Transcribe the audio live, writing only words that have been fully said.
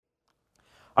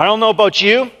I don't know about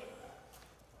you,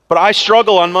 but I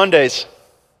struggle on Mondays.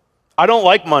 I don't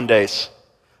like Mondays.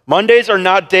 Mondays are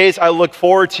not days I look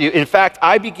forward to. In fact,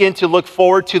 I begin to look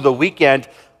forward to the weekend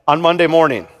on Monday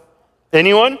morning.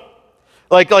 Anyone?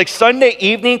 Like Sunday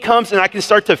evening comes and I can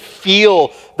start to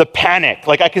feel the panic.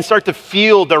 Like I can start to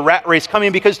feel the rat race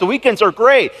coming because the weekends are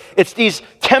great. It's these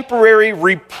temporary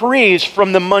reprieves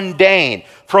from the mundane,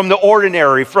 from the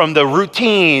ordinary, from the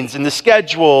routines and the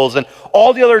schedules and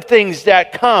all the other things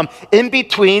that come in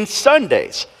between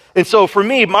Sundays. And so for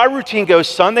me, my routine goes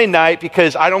Sunday night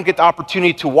because I don't get the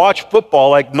opportunity to watch football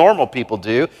like normal people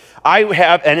do. I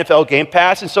have NFL Game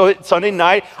Pass, and so Sunday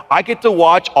night, I get to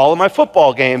watch all of my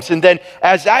football games. And then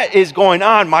as that is going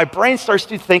on, my brain starts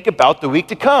to think about the week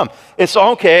to come. And so,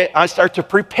 I start to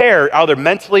prepare either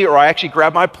mentally or I actually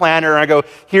grab my planner and I go,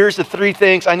 here's the 3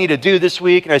 things I need to do this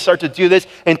week, and I start to do this.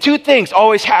 And 2 things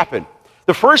always happen.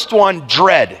 The first one,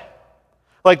 dread.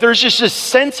 Like there's just this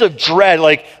sense of dread,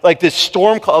 like this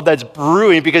storm cloud that's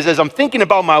brewing, because as I'm thinking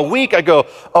about my week, I go,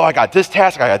 oh, I got this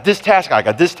task, I got this task, I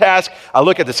got this task. I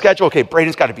look at the schedule, okay,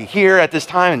 Braden's got to be here at this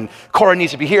time, and Cora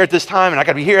needs to be here at this time, and I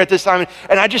got to be here at this time.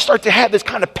 And I just start to have this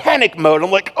kind of panic mode.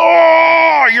 I'm like,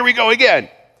 oh, here we go again.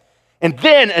 And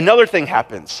then another thing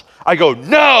happens. I go,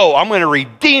 no, I'm going to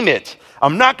redeem it.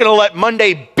 I'm not going to let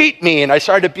Monday beat me. And I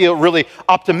started to be really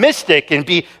optimistic and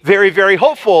be very, very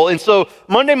hopeful. And so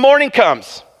Monday morning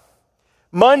comes.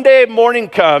 Monday morning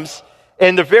comes,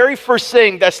 and the very first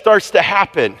thing that starts to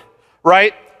happen,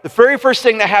 right? The very first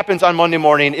thing that happens on Monday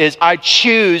morning is I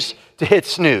choose to hit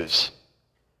snooze.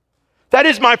 That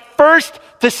is my first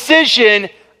decision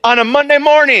on a Monday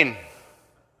morning.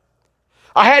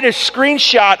 I had a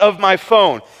screenshot of my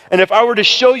phone, and if I were to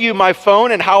show you my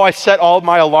phone and how I set all of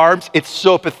my alarms, it's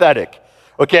so pathetic,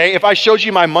 okay? If I showed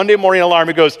you my Monday morning alarm,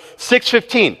 it goes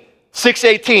 6:15,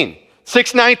 6:18,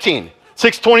 6:19,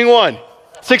 6:21,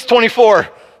 6:24,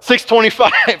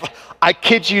 6:25. I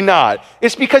kid you not.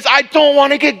 It's because I don't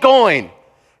want to get going.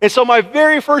 And so my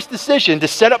very first decision to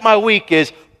set up my week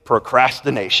is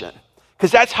procrastination.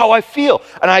 Because that's how I feel.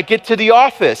 And I get to the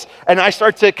office and I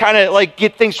start to kind of like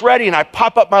get things ready and I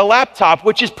pop up my laptop,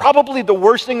 which is probably the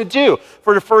worst thing to do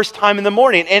for the first time in the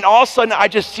morning. And all of a sudden I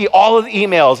just see all of the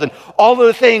emails and all of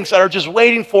the things that are just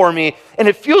waiting for me. And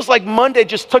it feels like Monday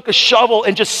just took a shovel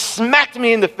and just smacked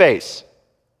me in the face.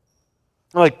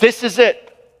 I'm like, this is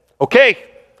it. Okay,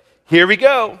 here we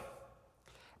go.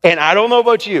 And I don't know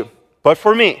about you, but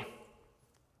for me,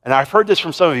 and I've heard this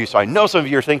from some of you, so I know some of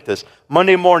you think this,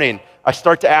 Monday morning, I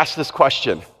start to ask this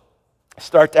question.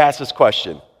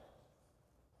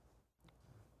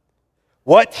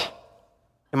 What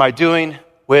am I doing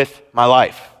with my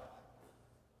life?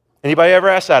 Anybody ever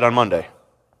ask that on Monday?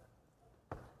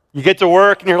 You get to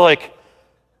work and you're like,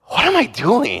 what am I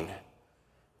doing?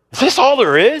 Is this all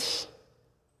there is?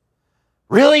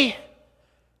 Really?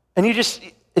 And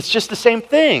it's just the same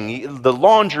thing. The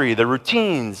laundry, the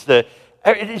routines,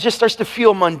 it just starts to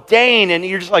feel mundane, and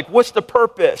you're just like, what's the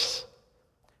purpose?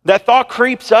 That thought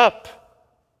creeps up.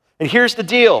 And here's the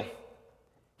deal.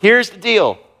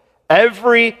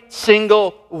 Every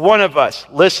single one of us,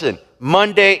 listen,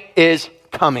 Monday is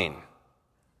coming.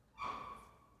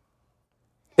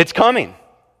 It's coming.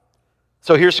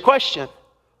 So here's the question.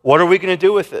 What are we going to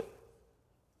do with it?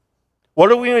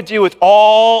 What are we going to do with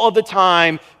all of the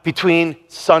time between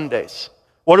Sundays?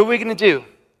 What are we going to do?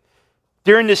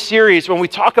 During this series, when we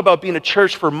talk about being a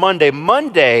church for Monday,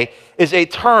 Monday is a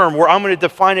term where I'm going to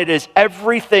define it as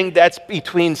everything that's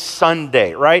between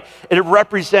Sunday, right? And it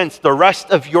represents the rest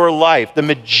of your life, the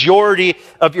majority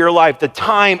of your life, the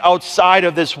time outside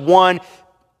of this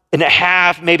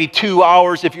 1.5, maybe 2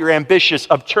 hours if you're ambitious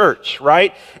of church,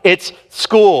 right? It's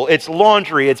school, it's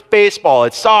laundry, it's baseball,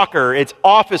 it's soccer, it's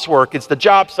office work, it's the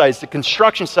job site, it's the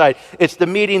construction site, it's the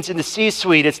meetings in the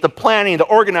C-suite, it's the planning, the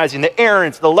organizing, the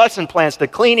errands, the lesson plans, the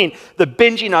cleaning, the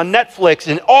binging on Netflix,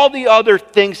 and all the other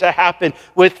things that happen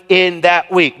within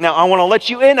that week. Now, I want to let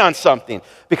you in on something,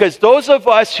 because those of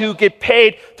us who get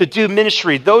paid to do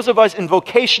ministry, those of us in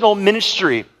vocational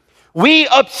ministry, we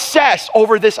obsess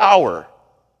over this hour.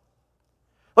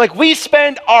 Like we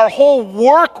spend our whole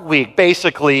work week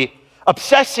basically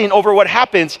obsessing over what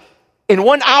happens in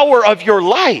 1 hour of your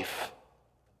life.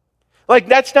 Like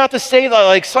that's not to say that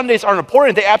like Sundays aren't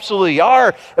important. They absolutely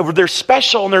are. They're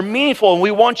special and they're meaningful, and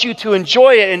we want you to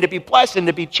enjoy it and to be blessed and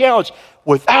to be challenged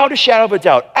without a shadow of a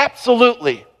doubt.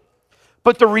 Absolutely.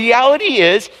 But the reality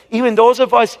is, even those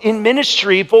of us in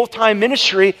ministry, full-time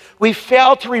ministry, we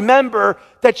fail to remember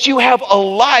that you have a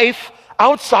life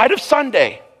outside of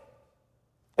Sunday.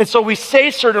 And so we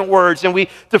say certain words and we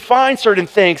define certain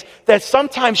things that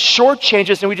sometimes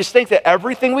shortchange us, and we just think that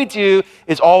everything we do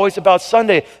is always about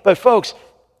Sunday. But folks,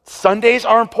 Sundays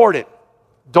are important.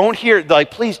 Don't hear,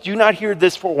 please do not hear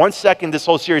this for 1 second, this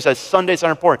whole series, as Sundays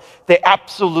are important. They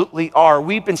absolutely are.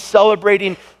 We've been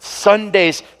celebrating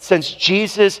Sundays since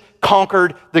Jesus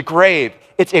conquered the grave.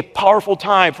 It's a powerful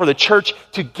time for the church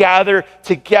to gather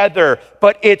together,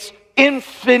 but it's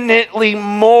infinitely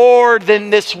more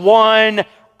than this 1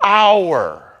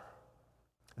 hour.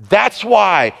 That's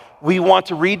why we want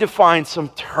to redefine some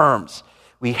terms.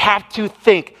 We have to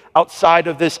think outside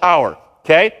of this hour,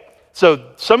 okay?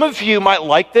 So some of you might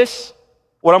like this,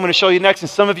 what I'm going to show you next, and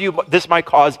some of you, this might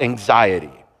cause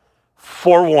anxiety.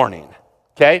 Forewarning,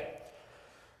 okay?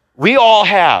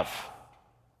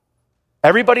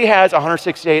 Everybody has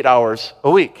 168 hours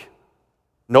a week.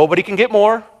 Nobody can get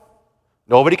more.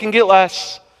 Nobody can get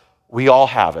less. We all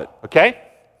have it, okay?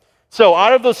 So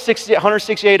out of those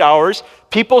 168 hours,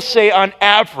 people say on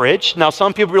average, now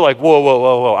some people are like,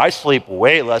 whoa, I sleep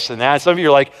way less than that. Some of you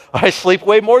are like, I sleep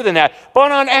way more than that.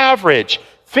 But on average,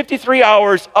 53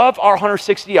 hours of our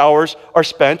 160 hours are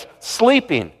spent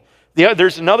sleeping.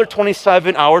 There's another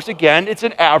 27 hours, again, it's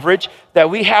an average, that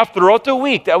we have throughout the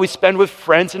week that we spend with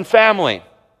friends and family.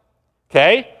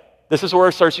 Okay? This is where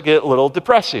it starts to get a little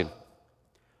depressing.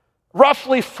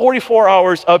 Roughly 44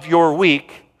 hours of your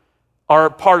week are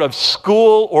part of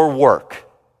school or work.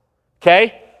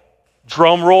 Okay?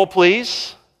 Drum roll,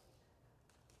 please.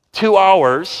 2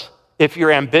 hours, if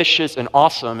you're ambitious and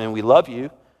awesome and we love you,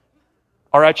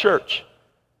 are at church.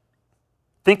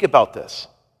 Think about this.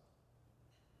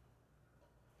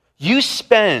 You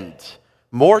spend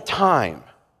more time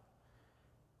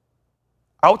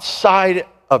outside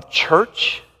of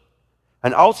church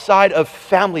and outside of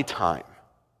family time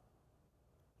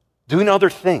doing other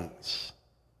things.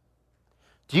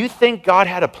 Do you think God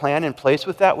had a plan in place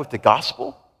with that, with the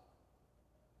gospel?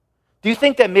 Do you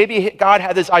think that maybe God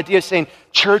had this idea of saying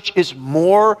church is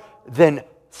more than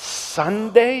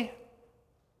Sunday?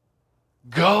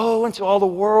 Go into all the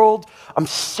world. I'm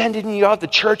sending you out. The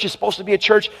church is supposed to be a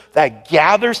church that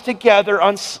gathers together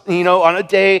on a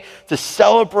day to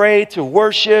celebrate, to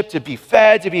worship, to be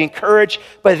fed, to be encouraged.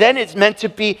 But then it's meant to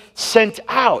be sent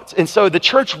out. And so the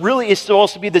church really is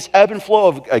supposed to be this ebb and flow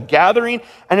of a gathering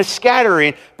and a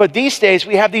scattering. But these days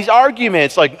we have these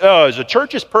arguments like, is the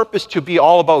church's purpose to be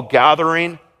all about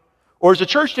gathering? Or is the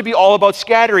church to be all about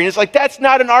scattering? It's like, that's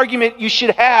not an argument you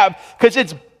should have, because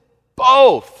it's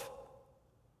both.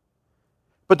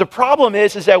 But the problem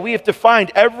is that we have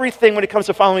defined everything when it comes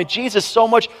to following Jesus so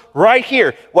much right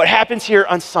here, what happens here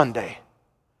on Sunday.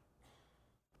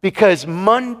 Because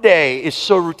Monday is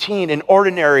so routine and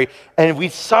ordinary, and we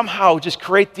somehow just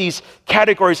create these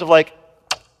categories of like,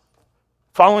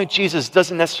 following Jesus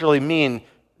doesn't necessarily mean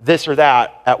this or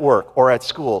that at work or at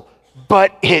school,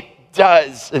 but it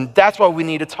does, and that's what we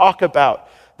need to talk about.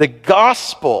 The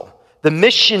gospel, the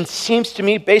mission seems to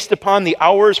me, based upon the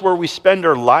hours where we spend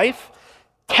our life,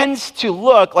 tends to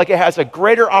look like it has a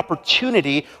greater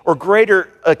opportunity or greater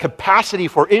capacity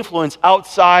for influence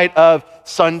outside of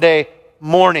Sunday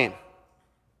morning.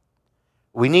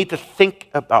 We need to think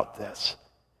about this.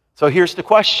 So here's the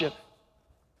question,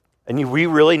 and we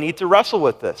really need to wrestle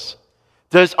with this.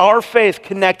 Does our faith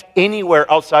connect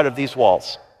anywhere outside of these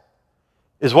walls?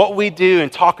 Is what we do and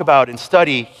talk about and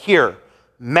study here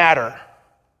matter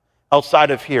outside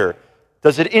of here?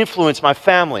 Does it influence my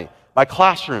family, my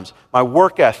classrooms, my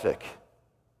work ethic?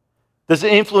 Does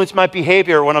it influence my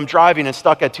behavior when I'm driving and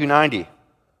stuck at 290?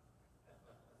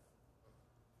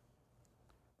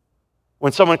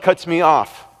 When someone cuts me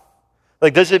off?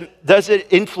 Like, does it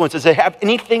influence? Does it have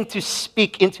anything to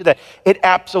speak into that? It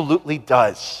absolutely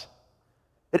does.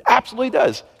 It absolutely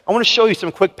does. I want to show you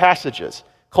some quick passages.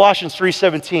 Colossians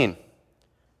 3:17.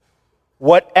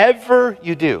 Whatever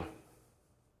you do,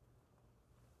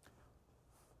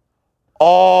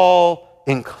 all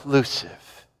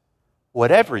inclusive.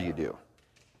 Whatever you do,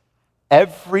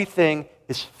 everything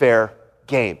is fair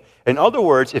game. In other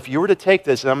words, if you were to take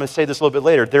this, and I'm going to say this a little bit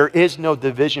later, there is no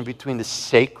division between the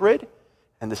sacred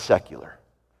and the secular.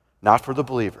 Not for the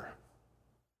believer.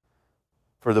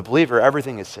 For the believer,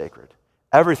 everything is sacred.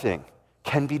 Everything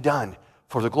can be done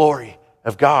for the glory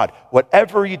of God.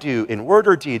 Whatever you do, in word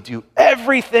or deed, do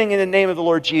everything in the name of the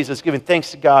Lord Jesus, giving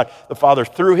thanks to God the Father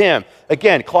through him.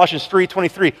 Again, Colossians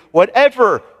 3:23.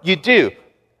 Whatever you do,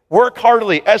 work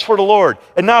heartily as for the Lord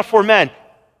and not for men.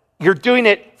 You're doing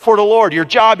it for the Lord. Your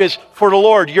job is for the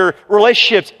Lord. Your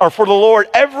relationships are for the Lord.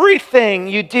 Everything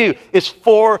you do is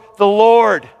for the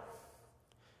Lord.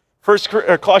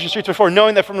 Colossians 3:24,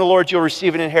 knowing that from the Lord you'll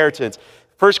receive an inheritance.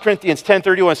 1 Corinthians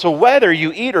 10:31, so whether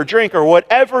you eat or drink or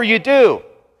whatever you do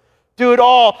it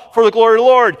all for the glory of the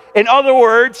Lord. In other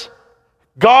words,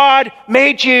 God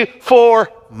made you for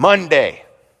Monday.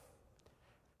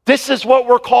 This is what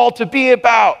we're called to be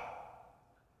about.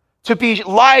 To be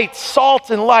light,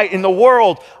 salt, and light in the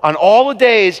world on all the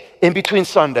days in between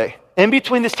Sunday, in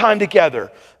between this time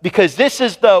together. Because this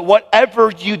is the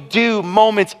whatever you do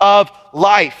moments of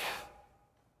life.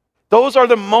 Those are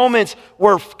the moments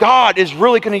where God is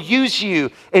really going to use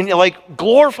you and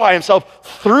glorify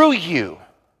himself through you.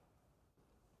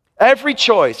 Every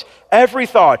choice, every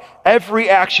thought, every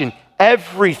action,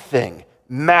 everything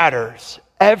matters.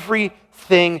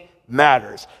 Everything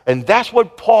matters. And that's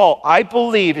what Paul, I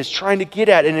believe, is trying to get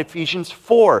at in Ephesians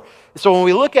 4. So when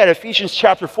we look at Ephesians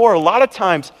chapter 4, a lot of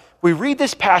times we read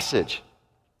this passage,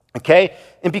 okay?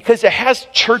 And because it has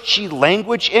churchy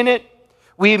language in it,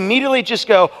 we immediately just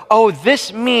go, oh,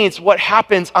 this means what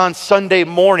happens on Sunday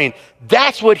morning.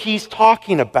 That's what he's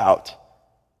talking about.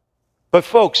 But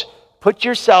folks, put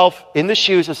yourself in the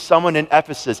shoes of someone in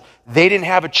Ephesus. They didn't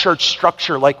have a church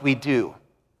structure like we do.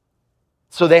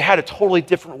 So they had a totally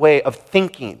different way of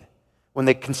thinking when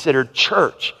they considered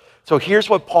church. So here's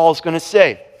what Paul's going to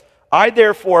say. I,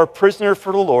 therefore, a prisoner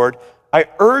for the Lord, I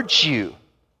urge you,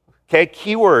 okay,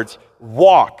 keywords,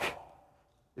 walk.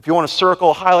 If you want to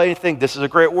circle, highlight anything, this is a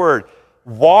great word.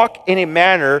 Walk in a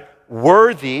manner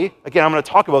worthy, again, I'm going to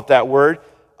talk about that word,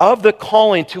 of the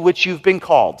calling to which you've been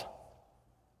called.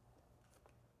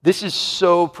 This is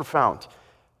so profound.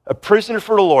 A prisoner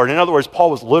for the Lord. In other words,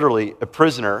 Paul was literally a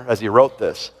prisoner as he wrote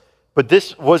this. But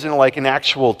this wasn't like an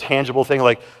actual tangible thing.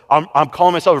 Like, I'm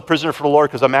calling myself a prisoner for the Lord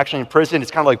because I'm actually in prison.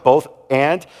 It's kind of like both.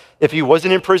 And if he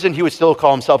wasn't in prison, he would still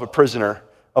call himself a prisoner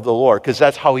of the Lord because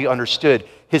that's how he understood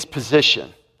his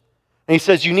position. And he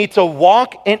says, you need to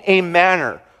walk in a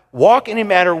manner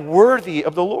worthy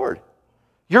of the Lord.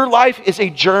 Your life is a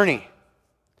journey.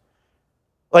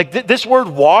 Like this word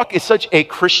walk is such a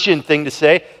Christian thing to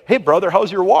say. Hey, brother,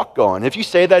 how's your walk going? If you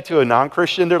say that to a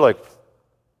non-Christian, they're like,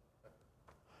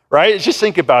 right? Just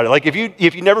think about it. Like if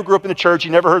you never grew up in the church,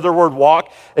 you never heard the word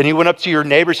walk, and you went up to your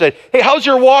neighbor and said, hey, how's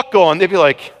your walk going? They'd be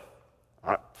like,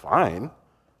 fine,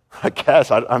 I guess.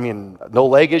 I mean, no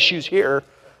leg issues here.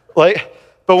 But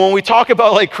when we talk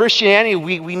about like Christianity,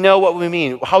 we know what we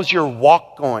mean. How's your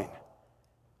walk going?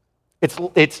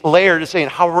 It's layered to saying,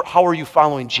 how are you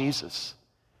following Jesus?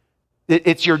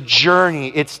 It's your journey.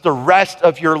 It's the rest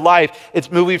of your life.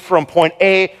 It's moving from point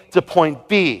A to point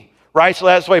B, right? So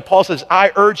that's why Paul says,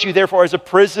 I urge you, therefore, as a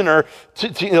prisoner,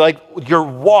 to like your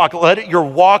walk, let your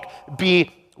walk be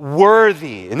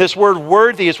worthy. And this word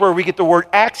worthy is where we get the word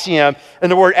axiom. And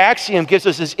the word axiom gives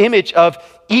us this image of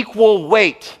equal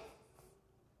weight.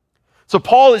 So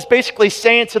Paul is basically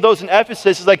saying to those in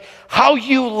Ephesus, is like, how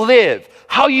you live,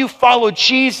 how you follow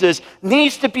Jesus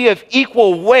needs to be of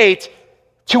equal weight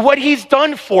to what he's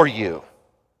done for you.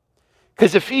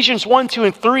 Because Ephesians 1, 2,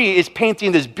 and 3 is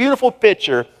painting this beautiful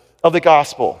picture of the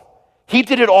gospel. He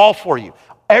did it all for you.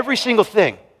 Every single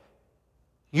thing.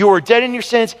 You were dead in your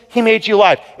sins. He made you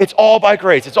alive. It's all by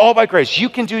grace. It's all by grace. You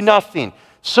can do nothing.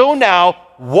 So now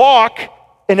walk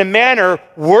in a manner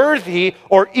worthy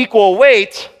or equal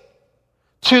weight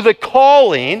to the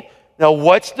calling. Now,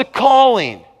 what's the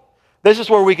calling? This is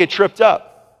where we get tripped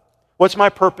up. What's my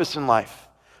purpose in life?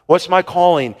 What's my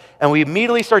calling? And we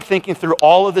immediately start thinking through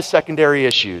all of the secondary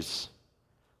issues.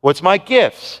 What's my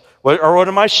gifts? What are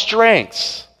my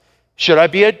strengths? Should I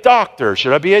be a doctor?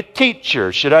 Should I be a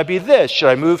teacher? Should I be this? Should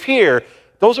I move here?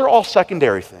 Those are all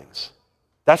secondary things.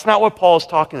 That's not what Paul is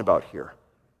talking about here.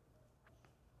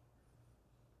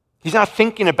 He's not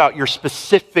thinking about your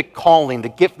specific calling, the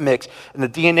gift mix, and the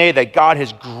DNA that God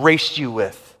has graced you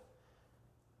with.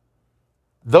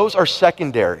 Those are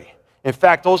secondary. In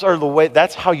fact,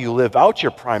 that's how you live out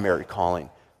your primary calling.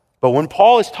 But when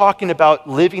Paul is talking about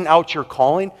living out your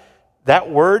calling, that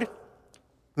word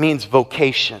means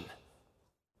vocation.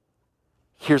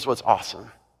 Here's what's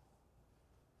awesome.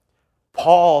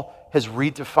 Paul has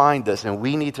redefined this, and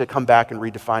we need to come back and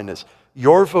redefine this.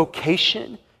 Your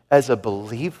vocation as a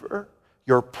believer,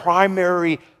 your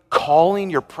primary calling,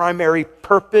 your primary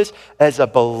purpose as a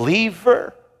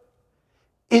believer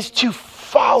is to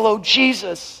follow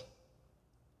Jesus.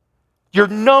 Your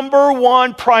number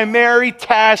one primary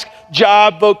task,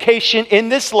 job, vocation in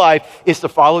this life is to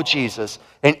follow Jesus.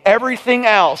 And everything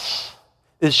else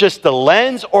is just the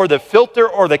lens or the filter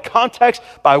or the context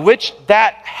by which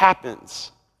that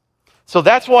happens. So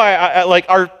that's why I like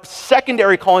our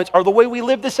secondary callings are the way we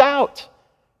live this out.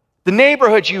 The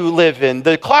neighborhood you live in,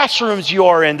 the classrooms you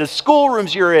are in, the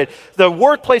schoolrooms you're in, the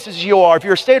workplaces you are, if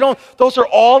you're a stay-at-home, those are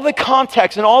all the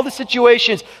contexts and all the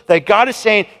situations that God is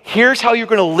saying, here's how you're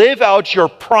going to live out your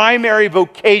primary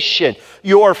vocation.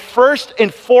 You are first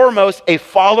and foremost a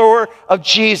follower of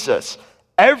Jesus.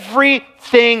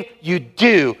 Everything you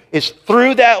do is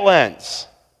through that lens.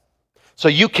 So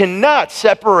you cannot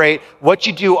separate what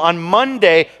you do on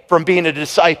Monday from being a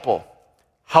disciple.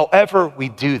 However, we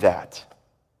do that.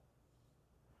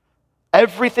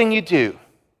 Everything you do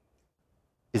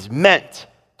is meant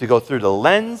to go through the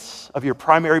lens of your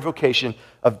primary vocation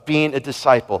of being a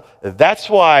disciple. That's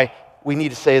why we need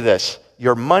to say this.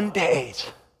 Your Mondays,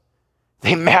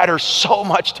 they matter so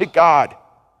much to God.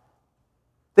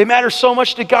 They matter so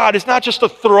much to God. It's not just a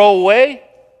throwaway.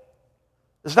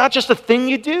 It's not just a thing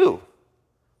you do.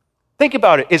 Think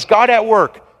about it. Is God at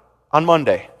work on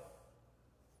Monday?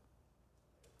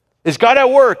 Is God at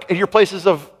work at your places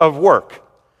of work?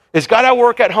 Is God at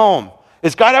work at home?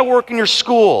 Is God at work in your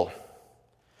school?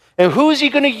 And who is he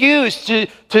going to use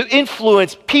to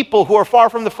influence people who are far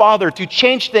from the Father, to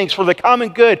change things for the common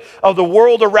good of the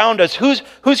world around us? Who's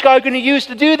God going to use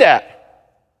to do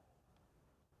that?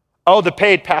 Oh, the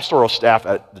paid pastoral staff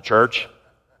at the church.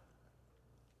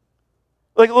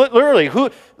 Like literally,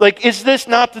 is this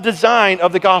not the design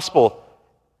of the gospel?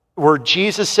 Where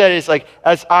Jesus said, it's like,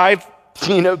 as I've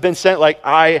been sent, like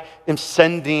I am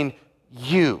sending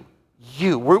you.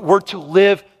 We're to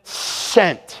live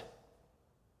sent.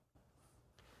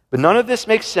 But none of this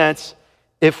makes sense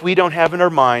if we don't have in our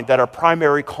mind that our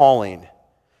primary calling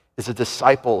is a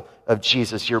disciple of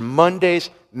Jesus. Your Mondays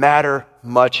matter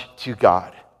much to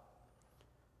God.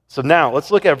 So now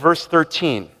let's look at verse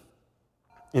 13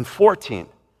 and 14.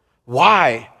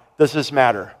 Why does this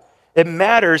matter? It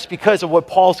matters because of what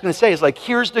Paul's going to say. It's like,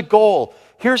 here's the goal.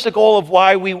 Here's the goal of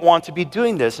why we want to be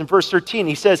doing this. In verse 13,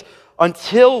 he says,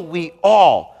 until we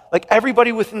all, like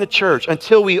everybody within the church,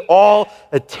 until we all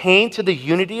attain to the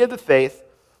unity of the faith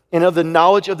and of the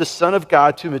knowledge of the Son of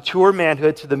God, to mature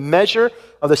manhood, to the measure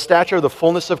of the stature of the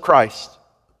fullness of Christ,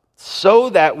 so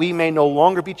that we may no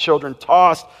longer be children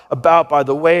tossed about by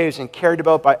the waves and carried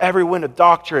about by every wind of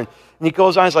doctrine. And he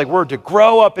goes on, it's like we're to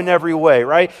grow up in every way,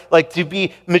 right? Like to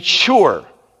be mature.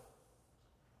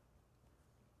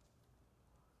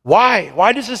 Why?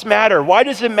 Why does this matter? Why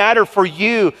does it matter for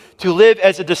you to live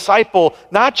as a disciple,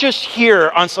 not just here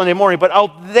on Sunday morning, but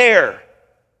out there?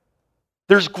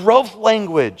 There's growth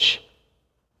language.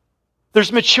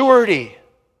 There's maturity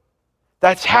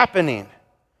that's happening.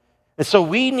 And so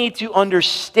we need to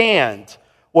understand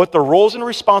what the roles and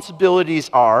responsibilities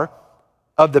are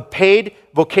of the paid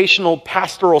vocational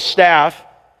pastoral staff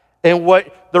and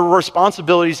what the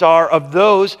responsibilities are of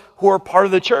those who are part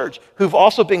of the church, who've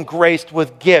also been graced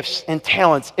with gifts and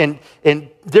talents and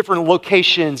different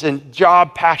locations and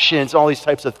job passions, all these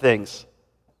types of things.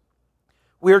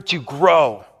 We are to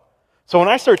grow. So when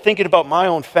I start thinking about my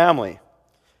own family,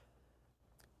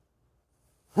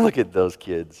 look at those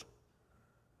kids.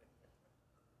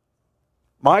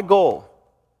 My goal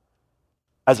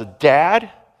as a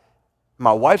dad,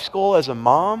 my wife's goal as a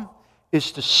mom,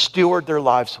 is to steward their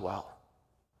lives well.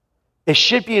 It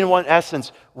should be in one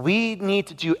essence, we need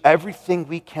to do everything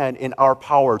we can in our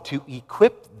power to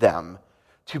equip them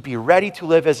to be ready to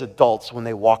live as adults when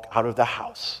they walk out of the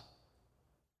house.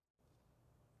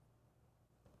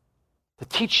 To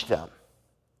teach them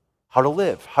how to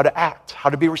live, how to act, how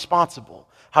to be responsible,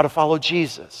 how to follow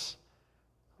Jesus.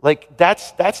 Like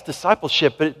that's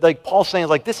discipleship, but like Paul's saying,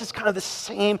 like this is kind of the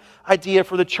same idea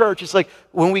for the church. It's like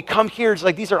when we come here, it's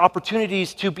like these are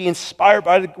opportunities to be inspired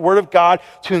by the Word of God,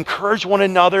 to encourage one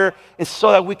another, and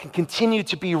so that we can continue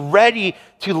to be ready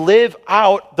to live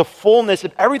out the fullness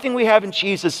of everything we have in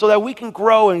Jesus, so that we can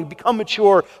grow and become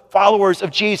mature followers of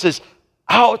Jesus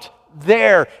out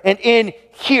there and in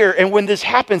here. And when this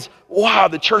happens, wow,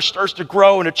 the church starts to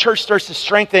grow and the church starts to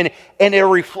strengthen, and it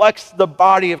reflects the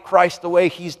body of Christ the way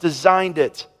he's designed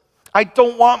it. I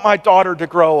don't want my daughter to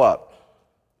grow up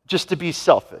just to be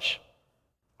selfish.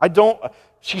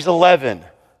 She's 11.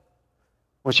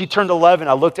 When she turned 11,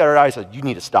 I looked at her eyes and said, you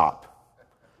need to stop.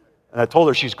 And I told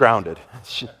her she's grounded.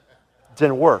 It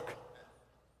didn't work.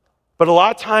 But a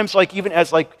lot of times, like even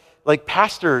as like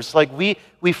pastors, like we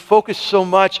focus so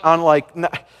much on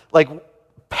we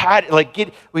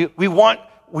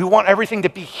want everything to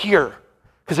be here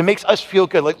because it makes us feel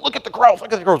good. Like, look at the growth,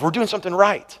 we're doing something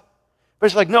right. But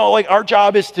it's like, no, like our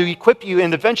job is to equip you,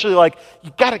 and eventually, like,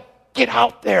 you got to get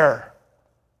out there.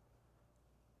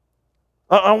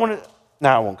 I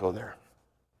won't go there.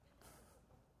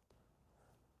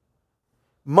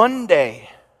 Monday,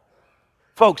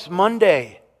 folks,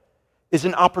 Monday is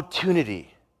an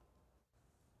opportunity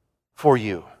for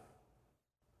you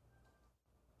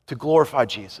to glorify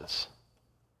Jesus.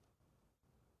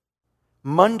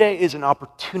 Monday is an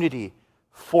opportunity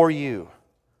for you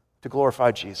to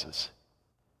glorify Jesus.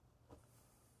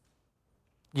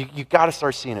 You got to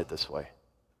start seeing it this way.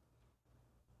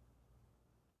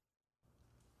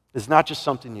 It's not just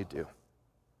something you do.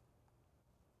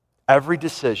 Every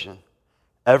decision,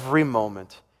 every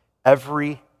moment,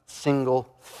 every single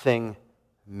thing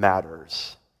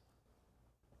matters.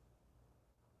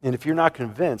 And if you're not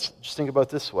convinced, just think about it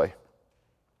this way.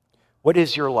 What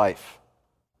is your life?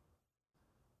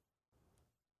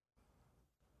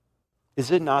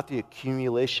 Is it not the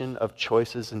accumulation of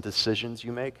choices and decisions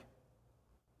you make?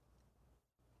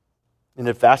 And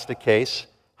if that's the case,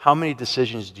 how many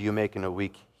decisions do you make in a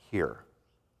week here?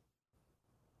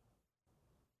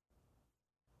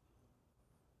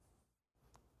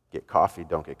 Get coffee,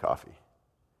 don't get coffee.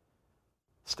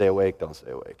 Stay awake, don't stay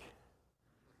awake.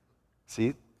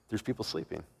 See, there's people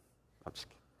sleeping. I'm just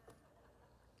kidding.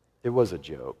 It was a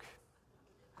joke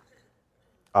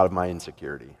out of my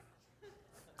insecurity.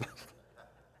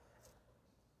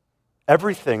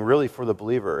 Everything really for the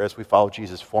believer as we follow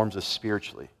Jesus forms us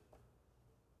spiritually.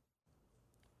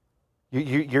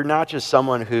 You're not just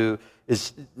someone who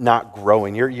is not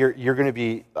growing. You're going to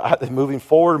be moving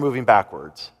forward or moving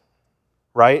backwards,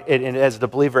 right? And as the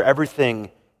believer,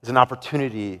 everything is an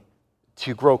opportunity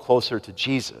to grow closer to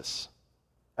Jesus.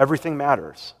 Everything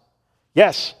matters.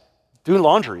 Yes, doing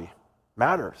laundry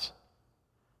matters.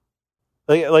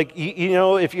 Like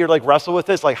if you're wrestle with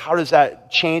this, how does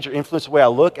that change or influence the way I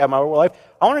look at my life?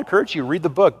 I want to encourage you, read the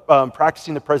book,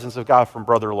 Practicing the Presence of God from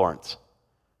Brother Lawrence.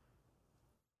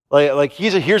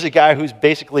 Here's a guy whose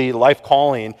basically life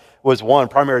calling was one,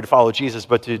 primarily to follow Jesus,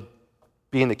 but to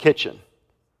be in the kitchen.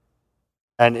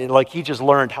 And he just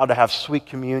learned how to have sweet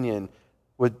communion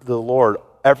with the Lord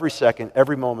every second,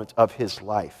 every moment of his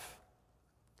life.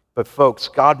 But folks,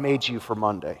 God made you for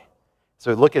Monday.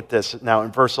 So look at this now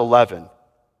in verse 11.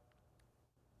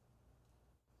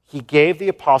 He gave the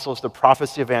apostles, the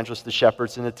prophets, the evangelists, the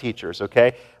shepherds, and the teachers,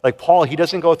 okay? Paul, he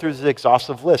doesn't go through this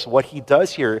exhaustive list. What he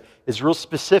does here is real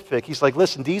specific. He's like,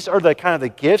 listen, these are the kind of the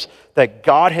gifts that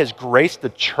God has graced the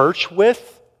church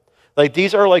with.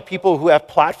 These are people who have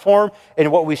platform,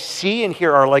 and what we see in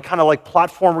here are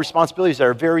platform responsibilities that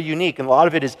are very unique. And a lot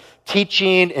of it is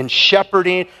teaching and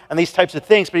shepherding and these types of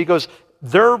things. But he goes,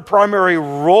 their primary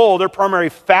role, their primary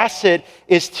facet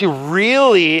is to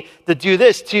really to do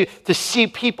this, to see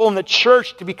people in the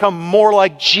church to become more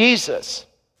like Jesus,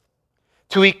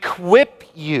 to equip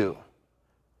you,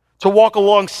 to walk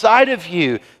alongside of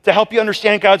you, to help you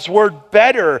understand God's word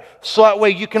better, so that way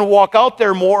you can walk out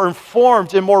there more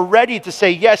informed and more ready to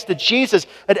say yes to Jesus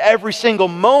at every single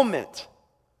moment.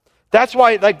 That's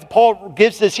why, Paul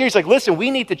gives this here. He's like, listen,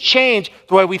 we need to change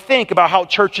the way we think about how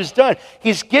church is done.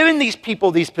 He's given these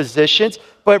people these positions,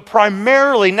 but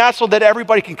primarily not so that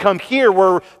everybody can come here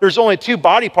where there's only two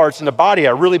body parts in the body,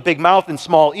 a really big mouth and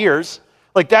small ears.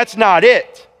 That's not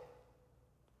it.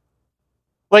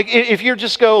 If you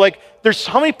just go, there's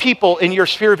how many people in your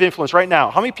sphere of influence right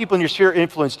now? How many people in your sphere of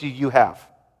influence do you have?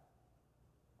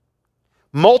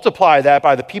 Multiply that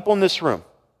by the people in this room.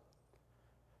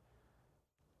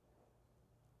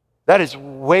 That is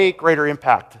way greater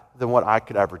impact than what I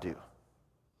could ever do.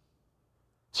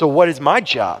 So what is my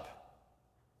job?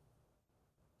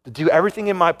 To do everything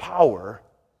in my power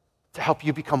to help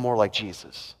you become more like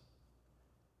Jesus.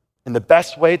 And the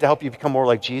best way to help you become more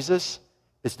like Jesus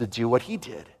is to do what he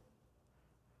did.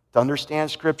 To understand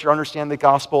Scripture, understand the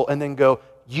gospel, and then go,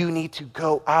 you need to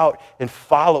go out and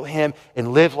follow him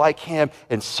and live like him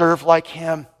and serve like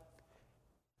him.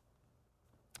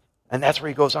 And that's where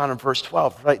he goes on in verse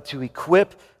 12, right? To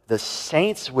equip the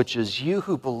saints, which is you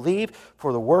who believe,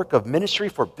 for the work of ministry,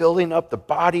 for building up the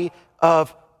body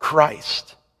of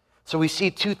Christ. So we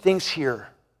see two things here.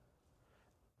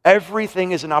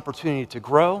 Everything is an opportunity to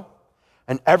grow,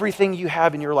 and everything you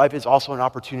have in your life is also an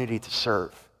opportunity to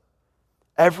serve.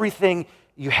 Everything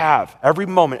you have, every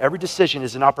moment, every decision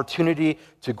is an opportunity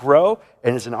to grow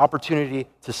and is an opportunity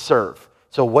to serve.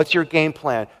 So what's your game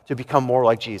plan to become more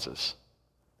like Jesus?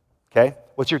 Okay?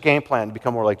 What's your game plan to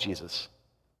become more like Jesus?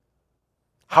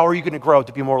 How are you going to grow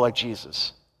to be more like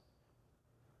Jesus?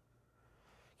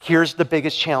 Here's the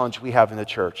biggest challenge we have in the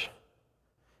church,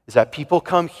 is that people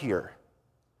come here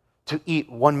to eat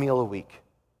one meal a week.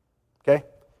 Okay?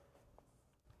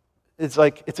 It's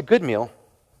it's a good meal.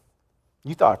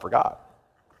 You thought I forgot.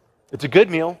 It's a good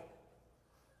meal.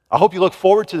 I hope you look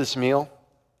forward to this meal.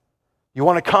 You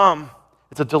want to come.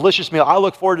 It's a delicious meal. I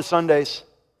look forward to Sundays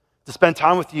to spend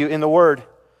time with you in the Word.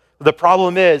 The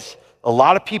problem is a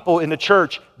lot of people in the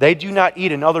church, they do not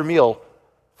eat another meal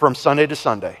from Sunday to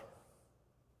Sunday.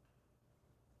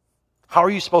 How are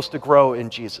you supposed to grow in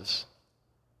Jesus?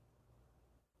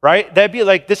 Right? That'd be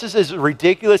like, this is as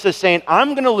ridiculous as saying,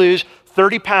 I'm going to lose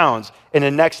 30 pounds in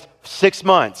the next 6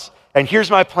 months. And here's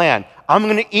my plan. I'm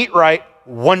going to eat right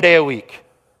 1 day a week.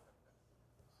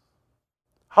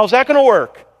 How's that going to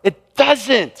work? It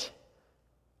doesn't.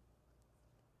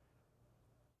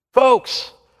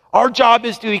 Folks, our job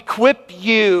is to equip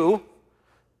you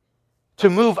to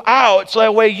move out so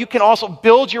that way you can also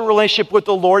build your relationship with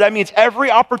the Lord. That means every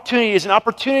opportunity is an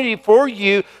opportunity for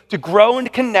you to grow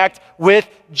and connect with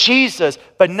Jesus.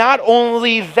 But not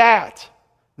only that,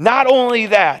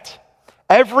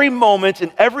 every moment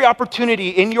and every opportunity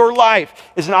in your life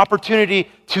is an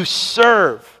opportunity to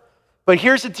serve. But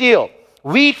here's the deal.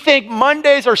 We think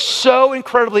Mondays are so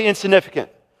incredibly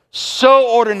insignificant, so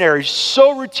ordinary,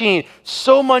 so routine,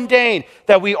 so mundane,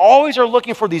 that we always are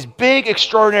looking for these big,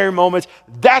 extraordinary moments.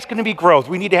 That's going to be growth.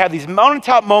 We need to have these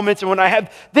mountaintop moments, and when I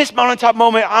have this mountaintop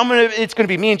moment, it's going to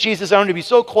be me and Jesus. I'm going to be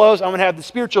so close. I'm going to have the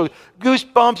spiritual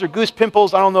goosebumps or goose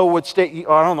pimples. I don't know what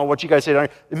you guys say.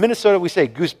 In Minnesota, we say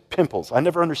goose pimples. I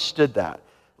never understood that.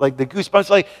 Like the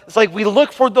goosebumps, it's like we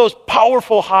look for those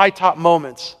powerful high top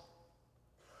moments.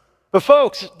 But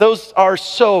folks, those are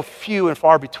so few and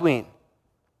far between.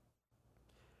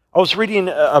 I was reading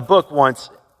a book once.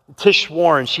 Tish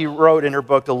Warren, she wrote in her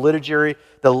book, The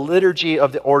Liturgy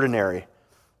of the Ordinary.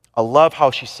 I love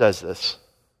how she says this.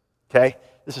 Okay?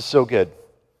 This is so good.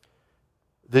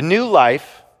 The new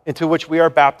life into which we are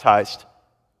baptized,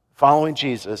 following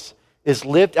Jesus, is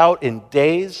lived out in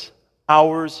days,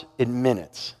 hours, and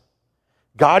minutes.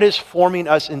 God is forming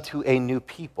us into a new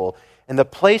people, and the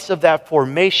place of that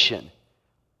formation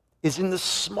is in the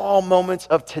small moments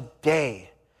of today.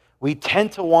 We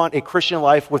tend to want a Christian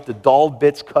life with the dull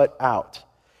bits cut out.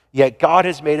 Yet God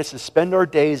has made us to spend our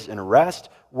days in rest,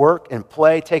 work, and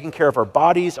play, taking care of our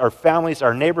bodies, our families,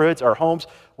 our neighborhoods, our homes.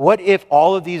 What if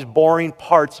all of these boring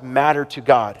parts matter to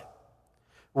God?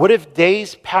 What if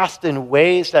days passed in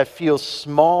ways that feel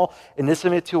small and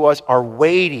intimate to us are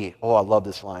weighty? Oh, I love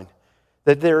this line.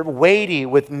 That they're weighty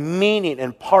with meaning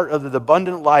and part of the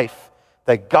abundant life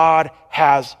that God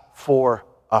has for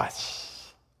us.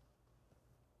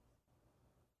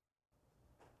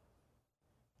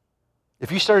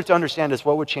 If you started to understand this,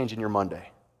 what would change in your Monday?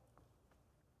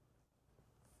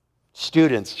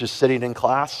 Students just sitting in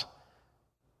class.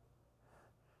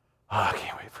 Oh, I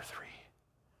can't wait for 3.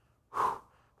 Whew.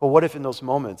 But what if in those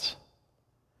moments,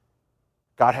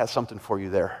 God has something for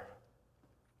you there?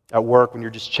 At work, when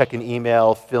you're just checking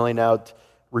email, filling out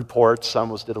reports. I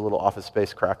almost did a little Office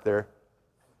Space crack there.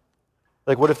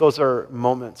 Like, what if those are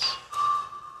moments?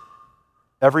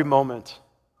 Every moment,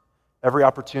 every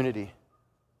opportunity.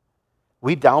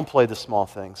 We downplay the small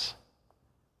things,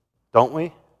 don't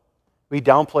we? We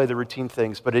downplay the routine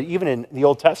things. But even in the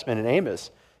Old Testament, in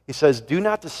Amos, he says, do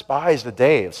not despise the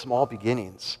day of small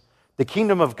beginnings. The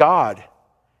kingdom of God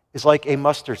is like a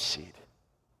mustard seed.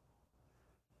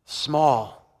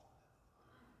 Small,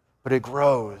 but it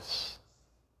grows.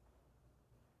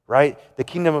 Right? The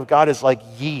kingdom of God is like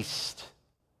yeast.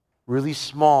 Really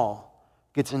small,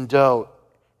 gets in dough,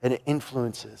 and it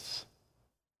influences.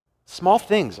 Small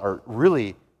things are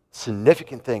really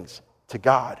significant things to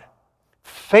God.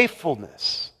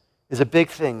 Faithfulness is a big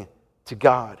thing to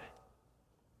God.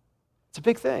 It's a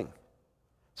big thing.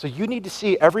 So you need to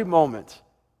see every moment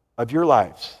of your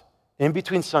lives, in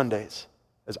between Sundays,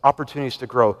 as opportunities to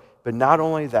grow. But not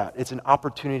only that, it's an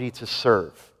opportunity to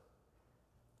serve.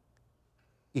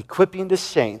 Equipping the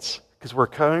saints, because we're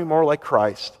becoming more like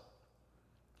Christ,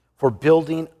 for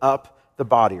building up the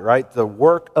body, right? The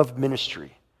work of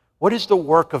ministry. What is the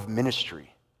work of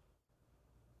ministry?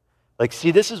 Like,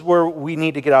 see, this is where we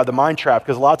need to get out of the mind trap,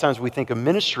 because a lot of times we think of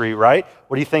ministry, right?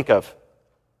 What do you think of?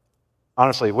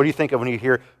 Honestly, what do you think of when you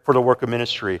hear for the work of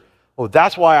ministry? Well,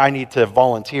 that's why I need to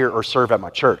volunteer or serve at my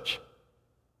church.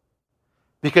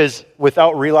 Because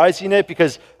without realizing it,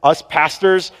 because us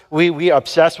pastors, we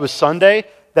obsess with Sunday,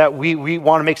 that we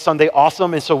want to make Sunday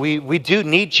awesome, and so we do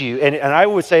need you. And I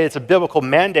would say it's a biblical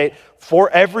mandate for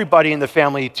everybody in the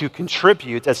family to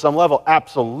contribute at some level,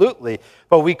 absolutely.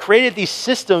 But we created these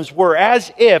systems where,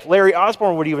 as if, Larry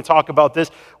Osborne would even talk about this,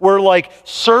 we're like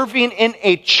serving in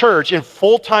a church in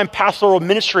full-time pastoral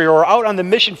ministry or out on the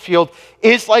mission field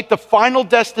is like the final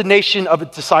destination of a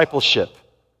discipleship.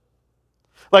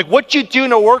 Like, what you do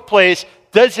in a workplace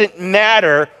doesn't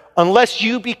matter unless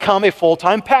you become a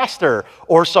full-time pastor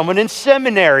or someone in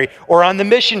seminary or on the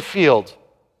mission field.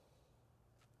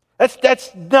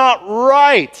 That's not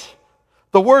right.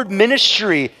 The word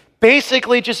ministry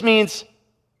basically just means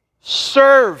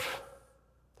serve.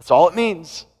 That's all it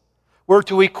means. We're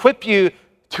to equip you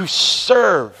to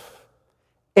serve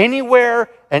anywhere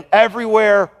and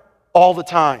everywhere all the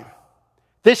time.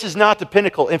 This is not the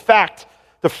pinnacle. In fact,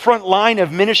 the front line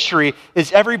of ministry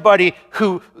is everybody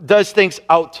who does things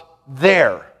out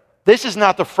there. This is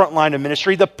not the front line of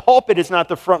ministry. The pulpit is not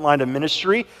the front line of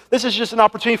ministry. This is just an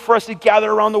opportunity for us to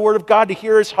gather around the Word of God, to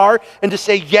hear His heart, and to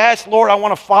say, yes, Lord, I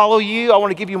want to follow you. I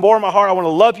want to give you more of my heart. I want to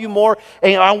love you more,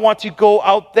 and I want to go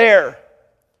out there.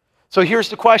 So here's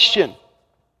the question.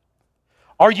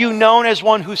 Are you known as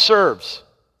one who serves?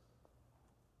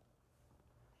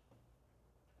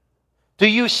 Do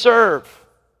you serve?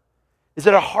 Is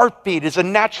it a heartbeat? Is it a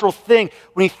natural thing?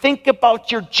 When you think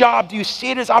about your job, do you see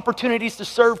it as opportunities to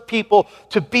serve people,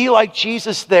 to be like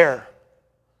Jesus there?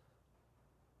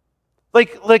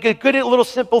 Like a good little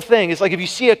simple thing. It's like if you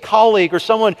see a colleague or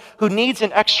someone who needs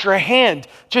an extra hand,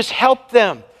 just help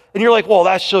them. And you're like, well,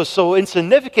 that's just so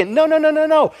insignificant.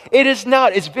 No. It is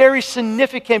not. It's very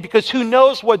significant because who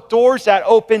knows what doors that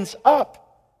opens up.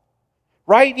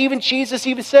 Right? Even Jesus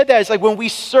even said that. It's like when we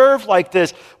serve like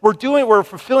this, we're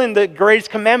fulfilling the greatest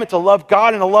commandment to love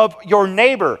God and to love your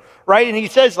neighbor. Right? And he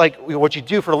says, like, what you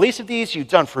do for the least of these, you've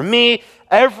done for me.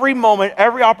 Every moment,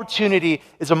 every opportunity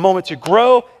is a moment to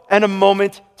grow and a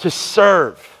moment to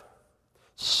serve.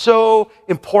 So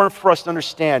important for us to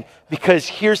understand because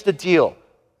here's the deal.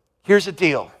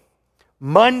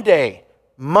 Monday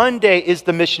is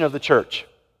the mission of the church.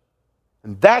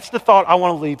 And that's the thought I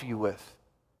want to leave you with.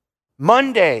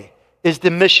 Monday is the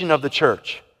mission of the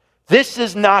church. This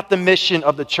is not the mission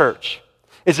of the church.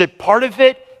 Is it part of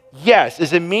it? Yes.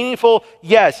 Is it meaningful?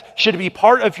 Yes. Should it be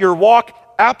part of your walk?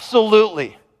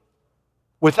 Absolutely.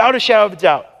 Without a shadow of a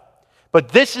doubt. But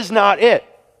this is not it.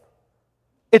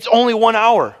 It's only 1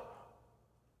 hour.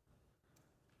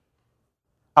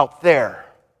 Out there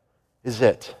is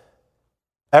it.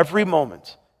 Every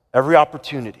moment, every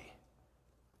opportunity.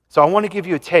 So I want to give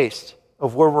you a taste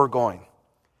of where we're going.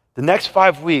 The next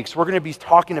 5 weeks, we're going to be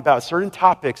talking about certain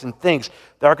topics and things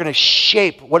that are going to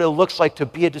shape what it looks like to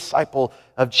be a disciple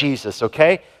of Jesus,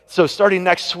 okay? So starting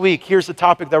next week, here's the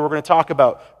topic that we're going to talk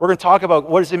about. We're going to talk about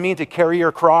what does it mean to carry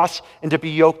your cross and to be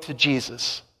yoked to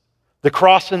Jesus. The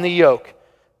cross and the yoke.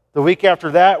 The week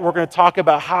after that, we're going to talk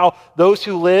about how those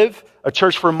who live a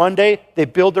church for Monday, they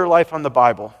build their life on the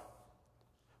Bible.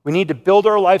 We need to build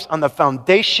our lives on the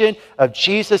foundation of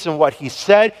Jesus and what He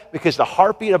said, because the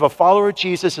heartbeat of a follower of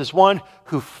Jesus is one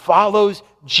who follows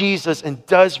Jesus and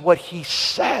does what He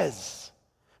says.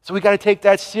 So we got to take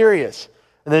that serious.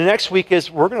 And the next week is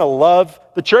we're going to love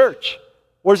the church.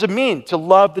 What does it mean to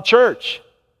love the church?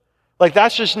 Like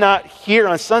that's just not here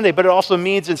on Sunday, but it also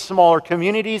means in smaller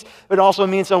communities. It also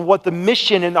means on what the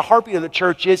mission and the heartbeat of the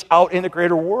church is out in the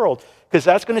greater world. Because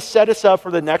that's going to set us up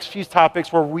for the next few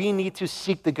topics where we need to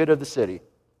seek the good of the city.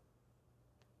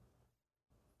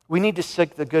 We need to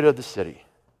seek the good of the city.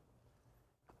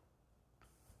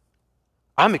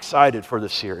 I'm excited for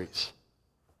this series.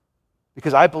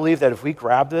 Because I believe that if we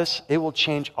grab this, it will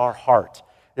change our heart.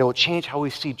 It will change how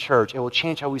we see church. It will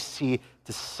change how we see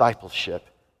discipleship.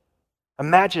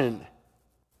 Imagine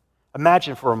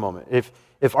for a moment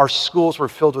if our schools were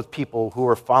filled with people who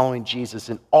are following Jesus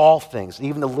in all things,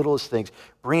 even the littlest things,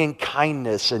 bringing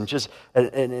kindness and just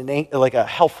like a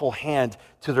helpful hand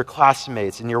to their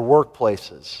classmates in your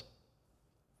workplaces.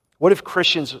 What if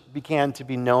Christians began to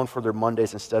be known for their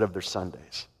Mondays instead of their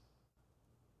Sundays?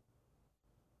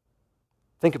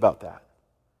 Think about that.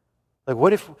 Like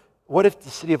what if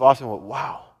the city of Austin went,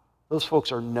 wow, those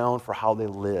folks are known for how they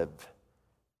live.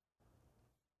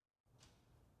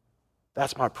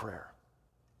 That's my prayer.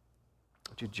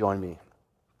 Would you join me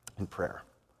in prayer?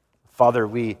 Father,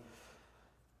 we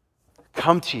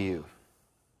come to you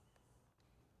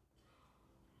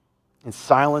in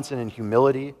silence and in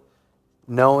humility,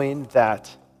 knowing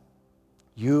that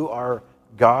you are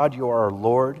God, you are our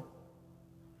Lord,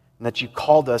 and that you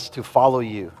called us to follow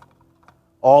you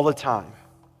all the time,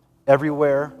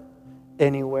 everywhere,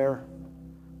 anywhere.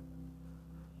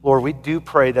 Lord, we do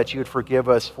pray that you would forgive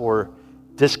us for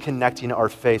disconnecting our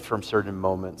faith from certain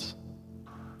moments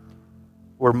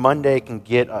where Monday can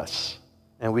get us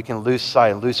and we can lose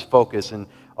sight and lose focus and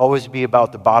always be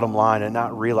about the bottom line and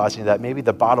not realizing that maybe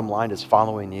the bottom line is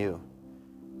following you.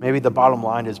 Maybe the bottom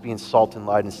line is being salt and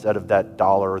light instead of that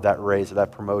dollar or that raise or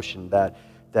that promotion, that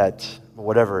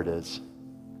whatever it is.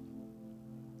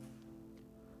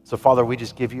 So, Father, we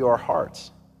just give you our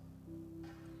hearts.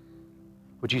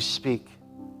 Would you speak?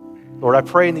 Lord, I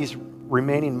pray in these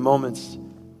remaining moments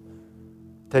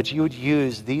that you would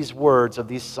use these words of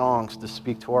these songs to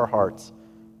speak to our hearts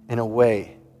in a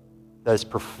way that is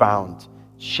profound,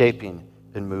 shaping,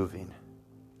 and moving.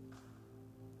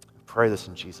 I pray this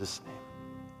in Jesus' name.